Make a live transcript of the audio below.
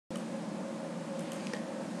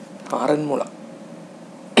ആറന്മുള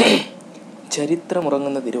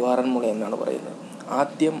ചരിത്രമുറങ്ങുന്ന തിരുവാറന്മുള എന്നാണ് പറയുന്നത്.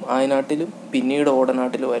 ആദ്യം ആയനാട്ടിലും പിന്നീട്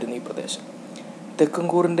ഓടനാട്ടിലുമായിരുന്നു ഈ പ്രദേശം.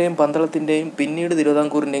 തെക്കൻകൂറിൻ്റെയും പന്തളത്തിൻ്റെയും പിന്നീട്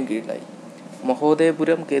തിരുവിതാംകൂറിൻ്റെയും കീഴിലായി.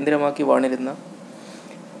 മഹോദയപുരം കേന്ദ്രമാക്കി വാണിരുന്ന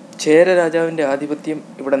ചേര രാജാവിൻ്റെ ആധിപത്യം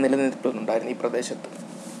ഇവിടെ നിലനിൽക്കുന്നുണ്ടായിരുന്നു. ഈ പ്രദേശത്ത്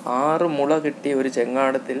 6 മുള കെട്ടിയ ഒരു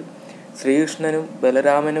ചെങ്ങാടത്തിൽ ശ്രീകൃഷ്ണനും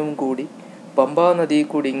ബലരാമനും കൂടി പമ്പാ നദിയിൽ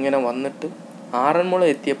കൂടി ഇങ്ങനെ വന്നിട്ട് ആറന്മുള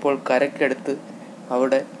എത്തിയപ്പോൾ കരയ്ക്കടുത്ത്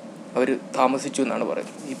അവിടെ അവർ താമസിച്ചു എന്നാണ്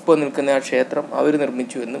പറയുന്നത്. ഇപ്പോൾ നിൽക്കുന്ന ആ ക്ഷേത്രം അവർ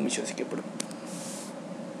നിർമ്മിച്ചു എന്നും വിശ്വസിക്കപ്പെടും.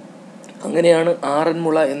 അങ്ങനെയാണ്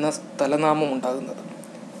ആറന്മുള എന്ന സ്ഥലനാമം ഉണ്ടാകുന്നത്.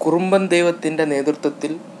 കുറുമ്പൻ ദൈവത്തിൻ്റെ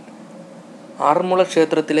നേതൃത്വത്തിൽ ആറന്മുള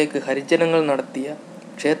ക്ഷേത്രത്തിലേക്ക് ഹരിജനങ്ങൾ നടത്തിയ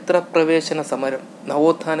ക്ഷേത്രപ്രവേശന സമരം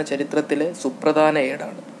നവോത്ഥാന ചരിത്രത്തിലെ സുപ്രധാന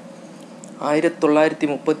ഏടാണ്.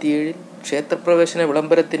 1937 ക്ഷേത്രപ്രവേശന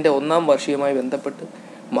വിളംബരത്തിൻ്റെ 1-ാം വാർഷികവുമായി ബന്ധപ്പെട്ട്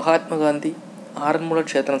മഹാത്മാഗാന്ധി ആറന്മുള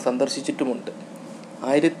ക്ഷേത്രം സന്ദർശിച്ചിട്ടുമുണ്ട്.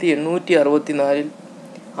 1864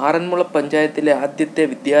 ആറന്മുള പഞ്ചായത്തിലെ ആദ്യത്തെ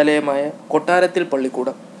വിദ്യാലയമായ കൊട്ടാരത്തിൽ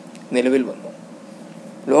പള്ളിക്കൂടം നിലവിൽ വന്നു.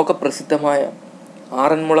 ലോകപ്രസിദ്ധമായ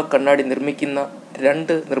ആറന്മുള കണ്ണാടി നിർമ്മിക്കുന്ന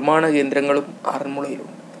 2 നിർമ്മാണ കേന്ദ്രങ്ങളും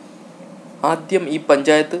ആറന്മുളയിലുണ്ട്. ആദ്യം ഈ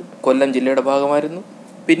പഞ്ചായത്ത് കൊല്ലം ജില്ലയുടെ ഭാഗമായിരുന്നു.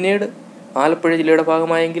 പിന്നീട് ആലപ്പുഴ ജില്ലയുടെ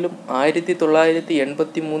ഭാഗമായെങ്കിലും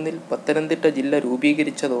 1983 പത്തനംതിട്ട ജില്ല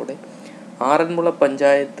രൂപീകരിച്ചതോടെ ആറന്മുള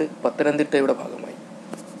പഞ്ചായത്ത് പത്തനംതിട്ടയുടെ ഭാഗമായി.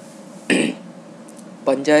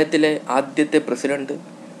 പഞ്ചായത്തിലെ ആദ്യത്തെ പ്രസിഡന്റ്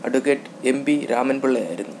അഡ്വക്കേറ്റ് MP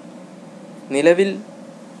രാമൻപിള്ളയായിരുന്നു. നിലവിൽ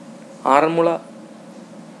ആറന്മുള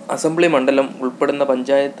അസംബ്ലി മണ്ഡലം ഉൾപ്പെടുന്ന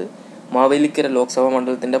പഞ്ചായത്ത് മാവേലിക്കര ലോക്സഭാ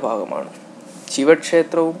മണ്ഡലത്തിൻ്റെ ഭാഗമാണ്.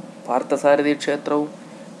 ശിവക്ഷേത്രവും പാർത്ഥസാരഥി ക്ഷേത്രവും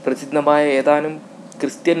പ്രസിദ്ധമായ ഏതാനും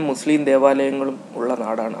ക്രിസ്ത്യൻ മുസ്ലിം ദേവാലയങ്ങളും ഉള്ള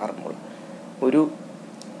നാടാണ് ആറന്മുള. ഒരു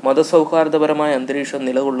മതസൗഹാർദ്ദപരമായ അന്തരീക്ഷം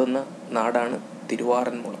നിലകൊള്ളുന്ന നാടാണ്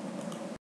തിരുവാറന്മുള.